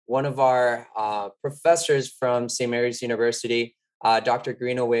one of our professors from St. Mary's University, Dr.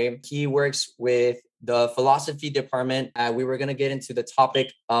 Greenaway. He works with the philosophy department. We were going to get into the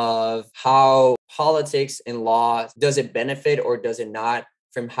topic of how politics and law, does it benefit or does it not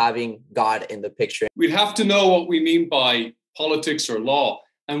from having God in the picture? We'd have to know what we mean by politics or law,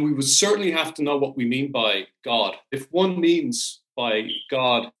 and we would certainly have to know what we mean by God. If one means by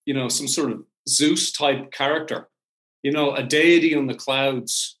God, some sort of Zeus type character, a deity on the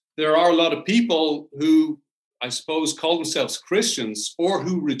clouds, there are a lot of people who, I suppose, call themselves Christians or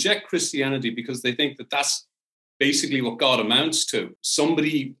who reject Christianity because they think that that's basically what God amounts to.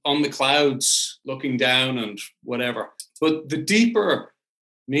 Somebody on the clouds looking down and whatever. But the deeper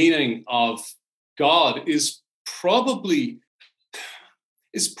meaning of God is probably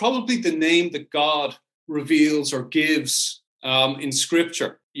the name that God reveals or gives in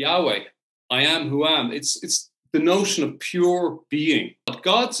Scripture. Yahweh, I am who am. It's the notion of pure being.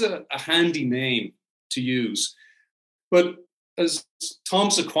 God's a handy name to use. But as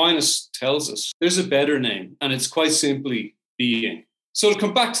Thomas Aquinas tells us, there's a better name, and it's quite simply being. So to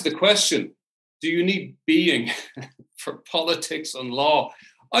come back to the question, do you need being for politics and law?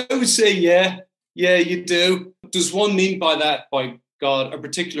 I would say, yeah, you do. Does one mean by that, by God, a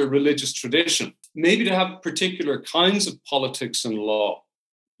particular religious tradition? Maybe to have particular kinds of politics and law,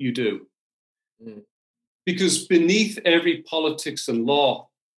 you do. Because beneath every politics and law,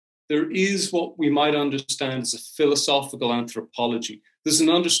 there is what we might understand as a philosophical anthropology. There's an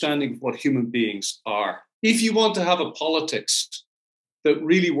understanding of what human beings are. If you want to have a politics that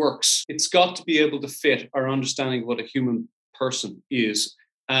really works, it's got to be able to fit our understanding of what a human person is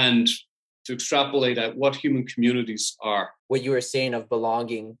and to extrapolate out what human communities are. What you were saying of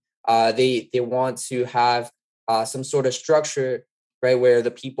belonging, they want to have some sort of structure, right, where the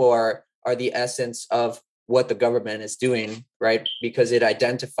people are the essence of what the government is doing, right? Because it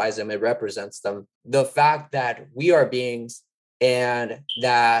identifies them, it represents them. The fact that we are beings and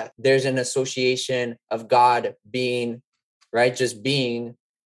that there's an association of God being, right, just being,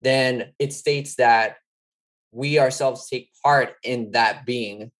 then it states that we ourselves take part in that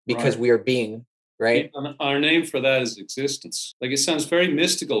being because we are being, right? And our name for that is existence. Like, it sounds very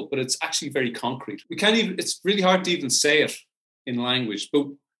mystical, but it's actually very concrete. It's really hard to even say it in language, but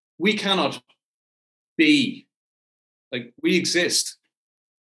we cannot be. Like, we exist.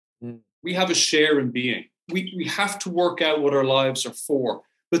 We have a share in being. We have to work out what our lives are for,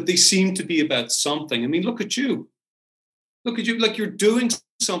 but they seem to be about something. I mean, look at you. Look at you, like you're doing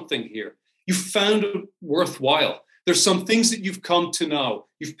something here. You found it worthwhile. There's some things that you've come to know.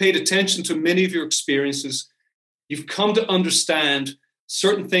 You've paid attention to many of your experiences. You've come to understand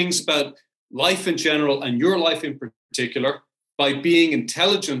certain things about life in general and your life in particular by being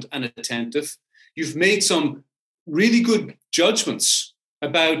intelligent and attentive. You've made some really good judgments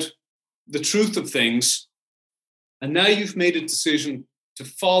about the truth of things. And now you've made a decision to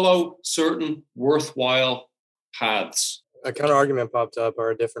follow certain worthwhile paths. A counter argument popped up,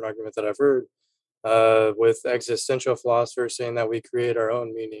 or a different argument that I've heard, with existential philosophers saying that we create our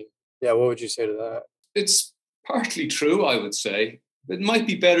own meaning. Yeah, what would you say to that? It's partly true, I would say. It might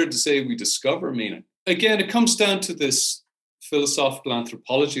be better to say we discover meaning. Again, it comes down to this philosophical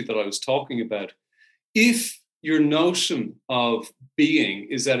anthropology that I was talking about. If your notion of being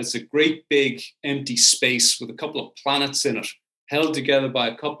is that it's a great big empty space with a couple of planets in it, held together by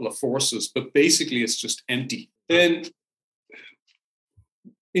a couple of forces, but basically it's just empty, then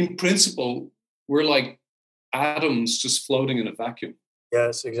in principle, we're like atoms just floating in a vacuum.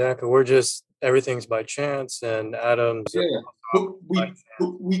 Yes, exactly. Everything's by chance, and atoms. Yeah, but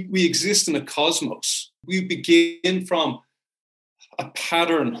we exist in a cosmos. We begin from a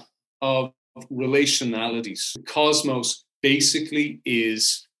pattern of relationalities. The cosmos basically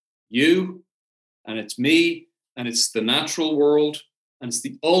is you, and it's me, and it's the natural world, and it's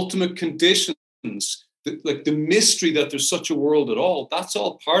the ultimate conditions, like the mystery that there's such a world at all. That's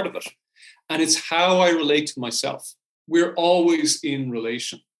all part of it. And it's how I relate to myself. We're always in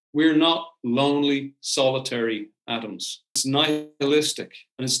relation. We're not lonely, solitary atoms. It's nihilistic,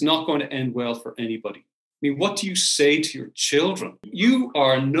 and it's not going to end well for anybody. I mean, what do you say to your children? You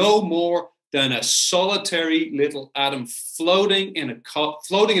are no more than a solitary little atom floating in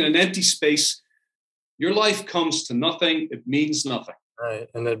an empty space. Your life comes to nothing. It means nothing. Right,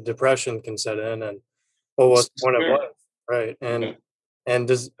 and the depression can set in, and what's the point of life? Right, and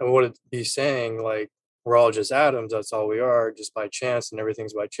would it be saying like we're all just atoms? That's all we are, just by chance, and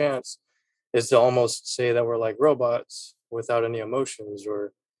everything's by chance. Is to almost say that we're like robots without any emotions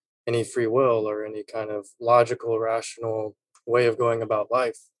or any free will or any kind of logical, rational way of going about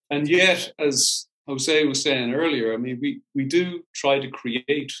life. And yet, as Jose was saying earlier, I mean, we do try to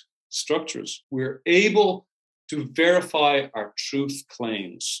create structures. We're able to verify our truth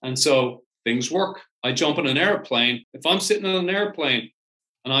claims. And so things work. I jump on an airplane. If I'm sitting on an airplane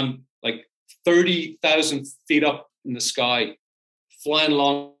and I'm like 30,000 feet up in the sky, flying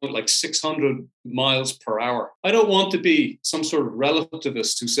along at like 600 miles per hour, I don't want to be some sort of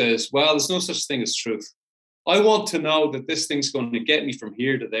relativist who says, well, there's no such thing as truth. I want to know that this thing's going to get me from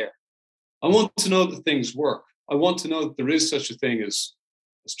here to there. I want to know that things work. I want to know that there is such a thing as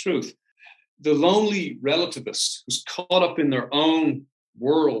truth. The lonely relativist who's caught up in their own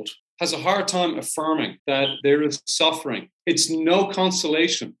world has a hard time affirming that there is suffering. It's no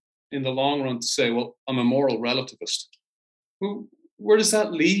consolation in the long run to say, well, I'm a moral relativist. Where does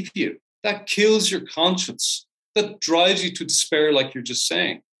that leave you? That kills your conscience. That drives you to despair, like you're just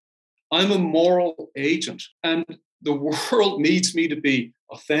saying. I'm a moral agent, and the world needs me to be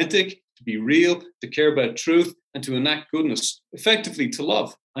authentic, to be real, to care about truth, and to enact goodness, effectively to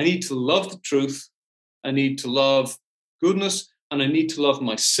love. I need to love the truth, I need to love goodness, and I need to love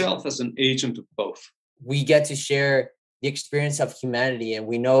myself as an agent of both. We get to share the experience of humanity, and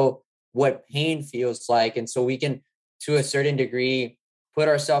we know what pain feels like. And so we can, to a certain degree, put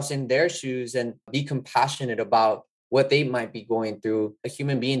ourselves in their shoes and be compassionate about what they might be going through. A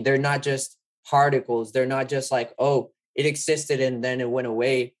human being, they're not just particles. They're not just like, oh, it existed and then it went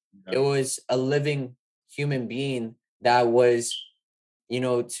away. Yeah. It was a living human being that was, you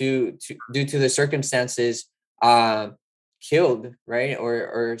know, due to the circumstances, killed, right?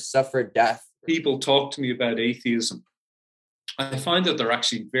 Or suffered death. People talk to me about atheism. I find that they're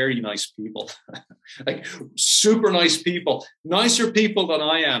actually very nice people, like super nice people, nicer people than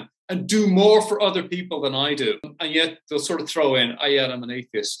I am, and do more for other people than I do. And yet they'll sort of throw in, oh yeah, I'm an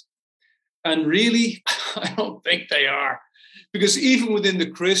atheist. And really, I don't think they are. Because even within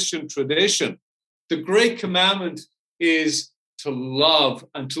the Christian tradition, the great commandment is to love,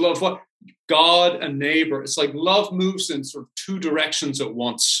 and to love what? God and neighbor. It's like love moves in sort of two directions at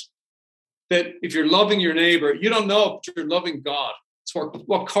once. That if you're loving your neighbor, you don't know if you're loving God. It's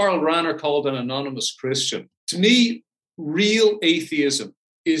what Karl Rahner called an anonymous Christian. To me, real atheism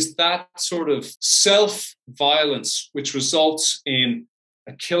is that sort of self-violence which results in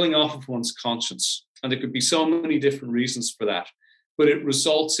a killing off of one's conscience. And there could be so many different reasons for that. But it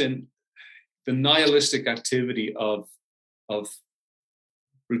results in the nihilistic activity of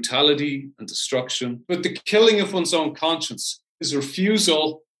brutality and destruction. But the killing of one's own conscience is a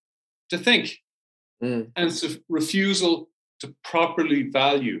refusal to think. And it's a refusal to properly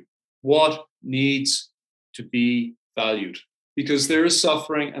value what needs to be valued. Because there is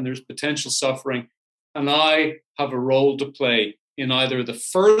suffering and there's potential suffering. And I have a role to play in either the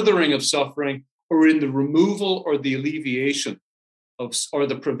furthering of suffering or in the removal or the alleviation of, or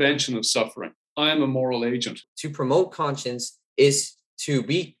the prevention of suffering. I am a moral agent. To promote conscience is to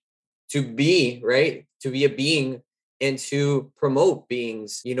be right, to be a being and to promote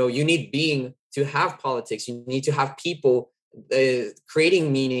beings. You know, you need being to have politics. You need to have people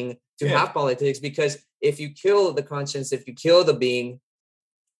creating meaning to have politics, because if you kill the conscience, if you kill the being,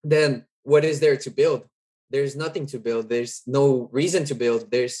 then what is there to build? There's nothing to build. There's no reason to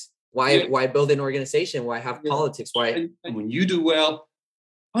build. There's why build an organization? Why have politics? Why? And when you do well,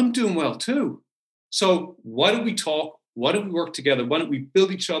 I'm doing well too. So why don't we talk? Why don't we work together? Why don't we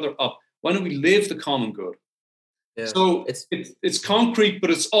build each other up? Why don't we live the common good? Yeah. So it's concrete, but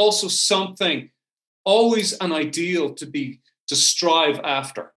it's also something, always an ideal to strive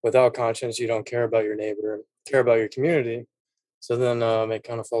after. Without conscience, you don't care about your neighbor, care about your community. So then it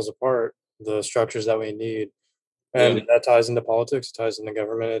kind of falls apart, the structures that we need. And that ties into politics, it ties into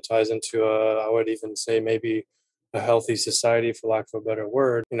government, it ties into, I would even say maybe a healthy society, for lack of a better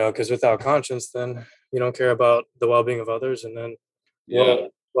word, you know, because without conscience, then you don't care about the well-being of others. And then, well,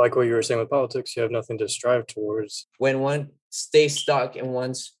 like what you were saying with politics, you have nothing to strive towards. When one stays stuck in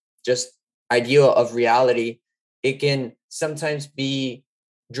one's just ideal of reality, it can sometimes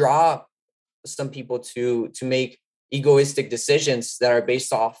draw some people to make egoistic decisions that are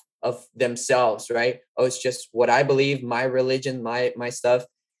based off of themselves, right? Oh, it's just what I believe, my religion, my stuff,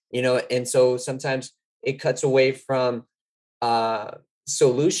 you know. And so sometimes it cuts away from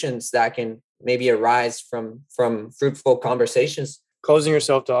solutions that can maybe arise from fruitful conversations. Closing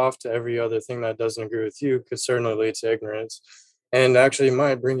yourself off to every other thing that doesn't agree with you could certainly lead to ignorance, and actually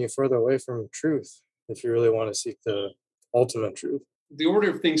might bring you further away from truth if you really want to seek the ultimate truth. The order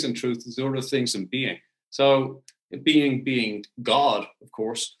of things in truth is the order of things in being. So being God, of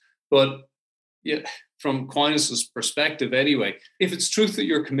course, but from Aquinas' perspective anyway, if it's truth that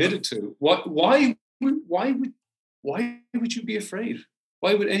you're committed to, why would you be afraid?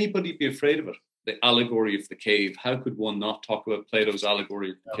 Why would anybody be afraid of it? the allegory of the cave. How could one not talk about Plato's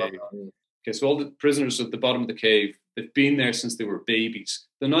allegory of the cave? Okay, so all the prisoners at the bottom of the cave, they've been there since they were babies.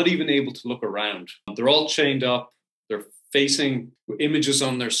 They're not even able to look around. They're all chained up. They're facing images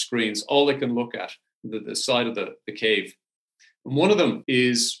on their screens. All they can look at, the side of the cave. And one of them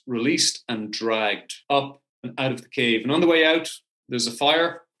is released and dragged up and out of the cave. And on the way out, there's a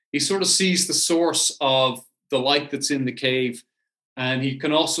fire. He sort of sees the source of the light that's in the cave. And he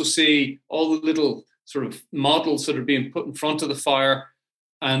can also see all the little sort of models that are being put in front of the fire,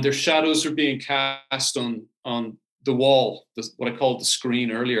 and their shadows are being cast on the wall, what I called the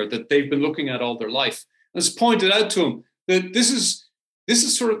screen earlier, that they've been looking at all their life. And it's pointed out to him that this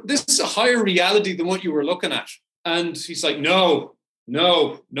is a higher reality than what you were looking at. And he's like, no,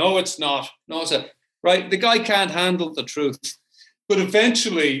 it's not. No, it's not. Right? The guy can't handle the truth. But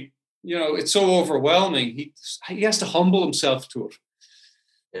eventually, it's so overwhelming. He has to humble himself to it.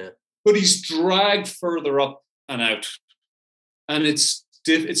 Yeah. But he's dragged further up and out. And it's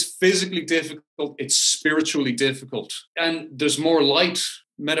physically difficult. It's spiritually difficult. And there's more light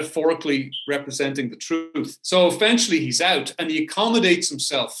metaphorically representing the truth. So eventually he's out and he accommodates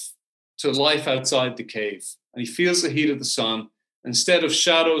himself to life outside the cave. And he feels the heat of the sun. Instead of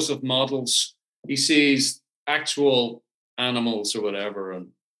shadows of models, he sees actual animals or whatever and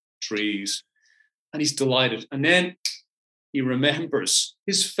trees. And he's delighted. And then he remembers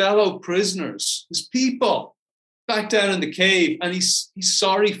his fellow prisoners, his people, back down in the cave, and he's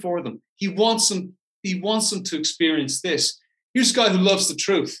sorry for them. He wants them to experience this. Here's a guy who loves the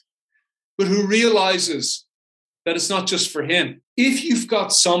truth, but who realizes that it's not just for him. If you've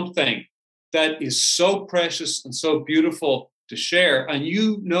got something that is so precious and so beautiful to share, and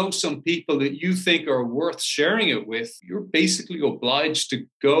you know some people that you think are worth sharing it with, you're basically obliged to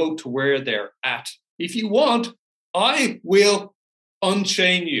go to where they're at. If you want, I will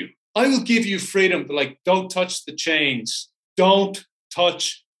unchain you. I will give you freedom, but don't touch the chains. Don't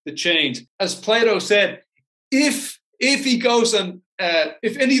touch the chains. As Plato said, if he goes and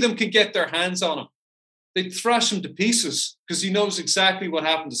if any of them can get their hands on him, they'd thrash him to pieces, because he knows exactly what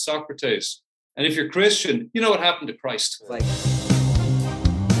happened to Socrates. And if you're Christian, you know what happened to Christ.